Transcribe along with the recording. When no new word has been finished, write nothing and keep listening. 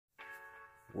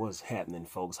What's happening,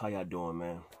 folks? How y'all doing,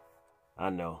 man? I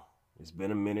know it's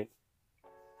been a minute.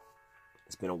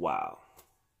 It's been a while.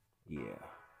 Yeah,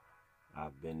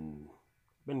 I've been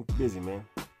busy, man.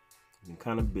 Been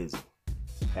kind of busy.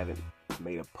 Haven't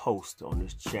made a post on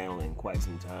this channel in quite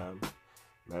some time.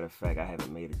 Matter of fact, I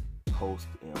haven't made a post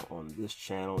on this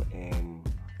channel and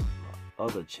my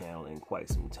other channel in quite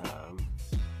some time.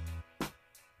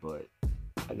 But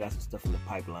I got some stuff in the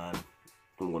pipeline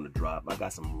I'm going to drop. I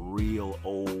got some real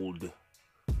old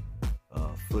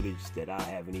footage that I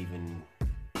haven't even,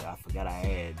 I forgot I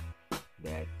had,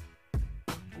 that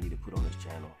I need to put on this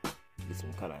channel. Get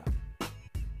some kind of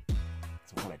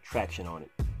traction on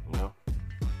it, you know.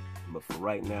 But for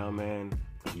right now, man,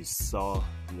 as you saw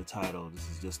in the title, this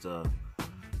is just a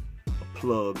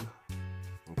plug.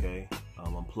 Okay,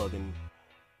 I'm plugging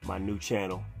my new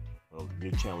channel. Well, the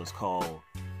new channel is called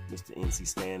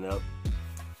MR.NC-STAND-UP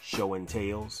Show and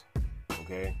Tales.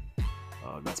 Okay,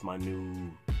 that's my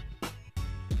new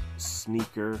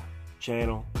sneaker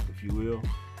channel, if you will.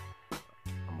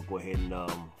 I'm gonna go ahead and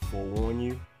forewarn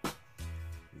you.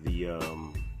 The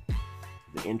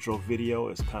intro video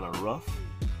is kind of rough.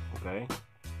 Okay,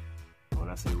 when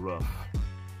I say rough,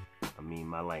 I mean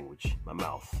my language, my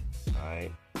mouth. All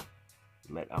right,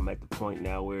 I'm at the point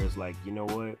now where it's like, you know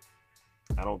what?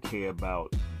 I don't care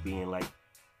about being like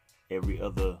every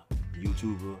other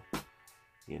YouTuber.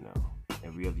 You know,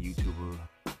 every other YouTuber,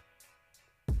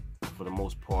 for the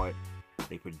most part,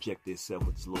 they project themselves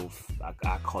with this little, I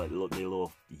call it their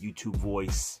little YouTube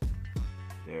voice.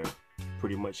 They're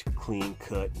pretty much clean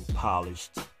cut and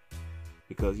polished,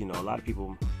 because, you know, a lot of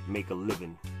people make a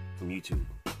living from YouTube.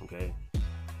 Okay,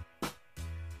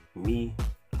 me,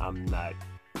 I'm not.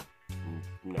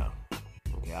 No.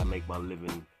 Okay, I make my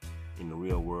living in the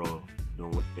real world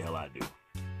doing what the hell I do.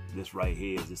 This right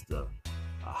here is just a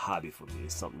hobby for me.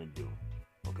 It's something to do.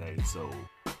 Okay, so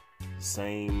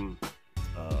same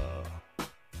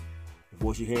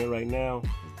voice you're hearing right now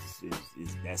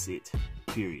is that's it.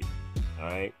 Period. All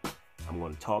right, I'm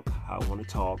going to talk how I want to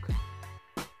talk.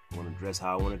 I'm going to dress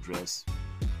how I want to dress.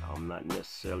 I'm not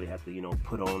necessarily have to, you know,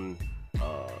 put on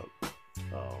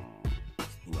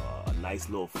you know, a nice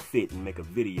little fit and make a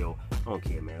video. I don't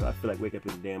care, man. I feel like wake up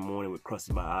in the damn morning with crust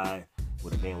in my eye,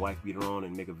 with a damn wife beater on,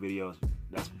 and make a video.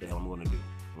 That's what the hell I'm gonna do.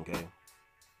 Okay.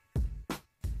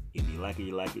 If you like it,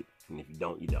 you like it, and if you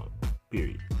don't, you don't.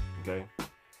 Period. Okay.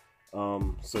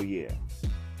 So yeah,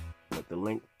 but the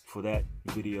link for that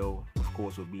video, of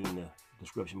course, will be in the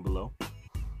description below.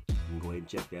 You can go ahead and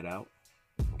check that out.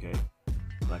 Okay.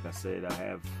 Like I said, I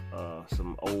have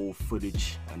some old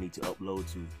footage I need to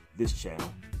upload to this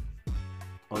channel.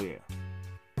 Oh yeah,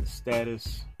 the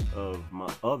status of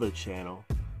my other channel,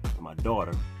 my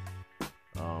daughter,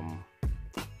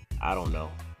 I don't know.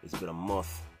 It's been a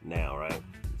month now, right?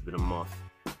 It's been a month.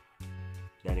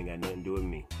 That ain't got nothing to do with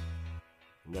me.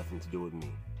 Nothing to do with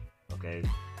me. Okay.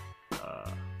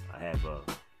 I have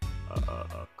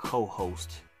a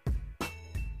co-host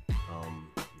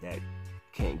that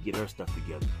can't get her stuff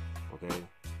together. Okay.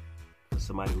 For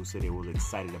somebody who said they was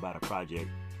excited about a project,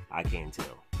 I can't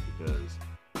tell, because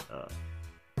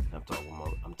I'm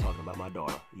talking about my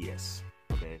daughter. Yes.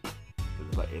 Okay.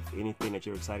 Because if anything that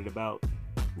you're excited about,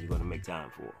 you're gonna make time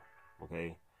for.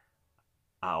 Okay.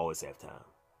 I always have time.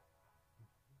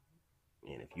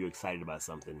 And if you're excited about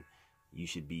something, you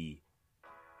should be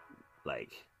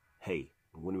like, hey,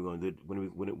 when are we gonna do?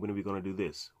 When are we gonna do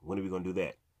this? When are we gonna do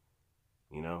that?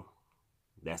 You know,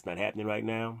 that's not happening right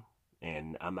now,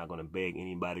 and I'm not gonna beg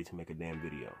anybody to make a damn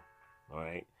video. All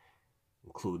right,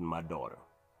 including my daughter.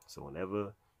 So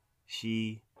whenever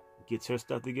she gets her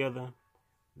stuff together,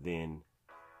 then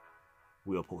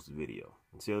we'll post a video.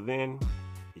 Until then,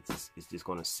 it's just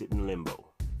gonna sit in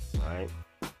limbo. All right.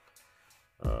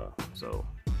 So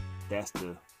that's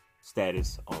the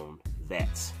status on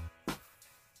that.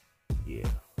 Yeah,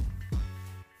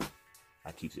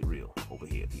 I keeps it real over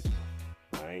here, people.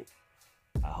 All right,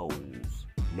 I holds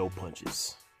no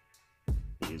punches.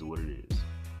 It is what it is.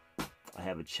 I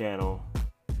have a channel.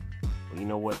 Well, you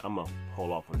know what? I'm gonna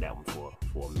hold off on that one for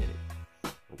a minute.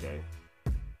 Okay,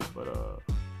 but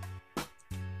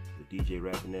the DJ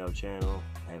Rapinel channel,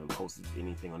 I haven't posted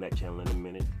anything on that channel in a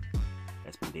minute.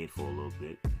 That's been dead for a little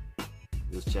bit.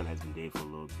 This channel has been dead for a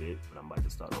little bit, but I'm about to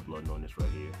start uploading on this right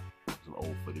here. Some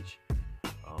old footage.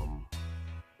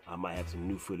 I might have some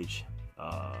new footage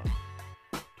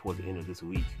towards the end of this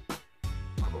week.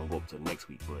 I'm gonna go up to next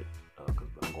week, but because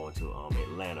I'm going to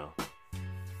Atlanta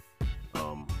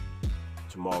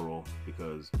tomorrow,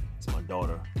 because it's my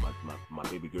daughter, my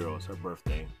baby girl. It's her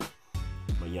birthday,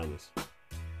 my youngest.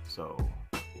 So,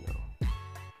 you know,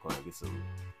 gonna get some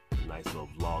nice little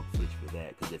vlog footage for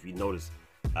that. Because if you notice,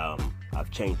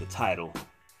 I've changed the title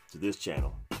to this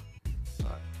channel. All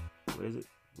right, what is it?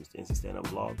 MR.NC Stand-Up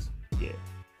Vlogs? Yeah,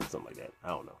 something like that. I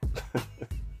don't know.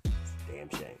 It's a damn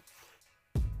shame.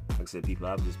 Like I said, people,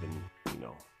 I've just been, you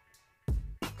know,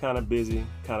 kind of busy,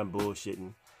 kind of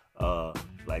bullshitting.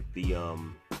 Like the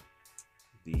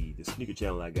sneaker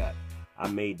channel I got, I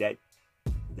made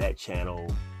that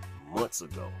channel months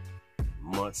ago.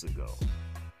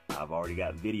 I've already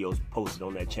got videos posted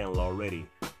on that channel already.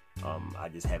 I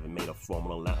just haven't made a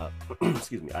formal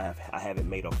excuse me. I haven't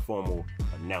made a formal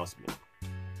announcement,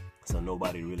 so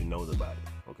nobody really knows about it.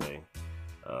 Okay.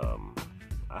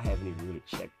 I haven't even really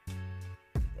checked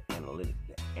the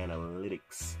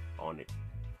analytics on it.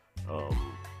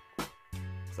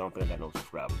 So I don't think I got no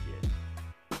subscribers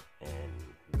yet, and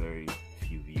very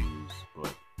few views.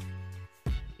 But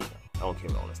you know, I don't care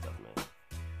about all that stuff, man.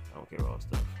 I don't care about all that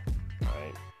stuff. All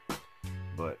right.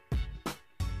 But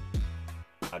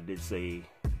I did say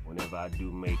whenever I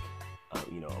do make,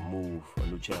 you know, a move, a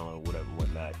new channel or whatever,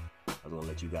 whatnot, I was gonna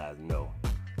let you guys know.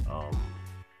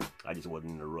 I just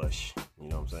wasn't in a rush. You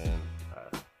know what I'm saying?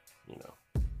 You know.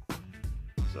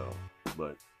 So,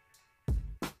 but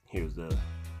here's the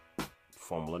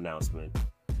formal announcement.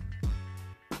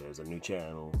 There's a new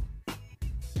channel. If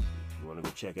you want to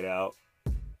go check it out,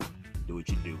 do what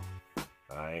you do.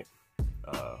 All right.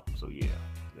 So yeah,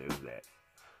 there's that.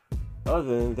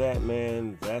 Other than that,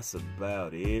 man, that's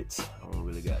about it. I don't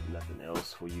really got nothing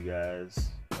else for you guys.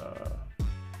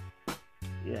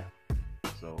 Yeah.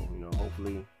 So, you know,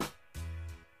 hopefully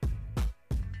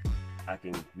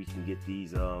we can get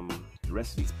these the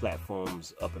rest of these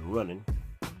platforms up and running.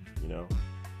 You know,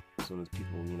 as soon as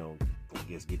people, you know, I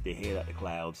guess get their head out the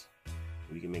clouds,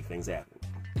 we can make things happen.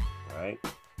 All right.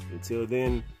 Until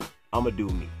then, I'ma do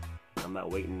me. I'm not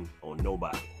waiting on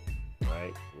nobody. All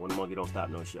right. One monkey don't stop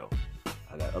no show.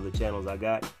 I got other channels I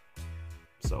got,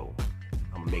 so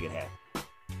I'm gonna make it happen.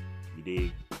 You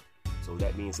dig? So with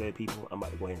that being said, people, I'm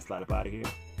about to go ahead and slide up out of here.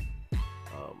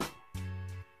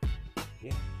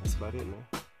 Yeah, that's about it, man.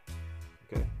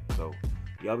 Okay, so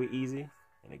y'all be easy,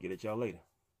 and I'll get at y'all later.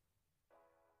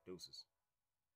 Deuces.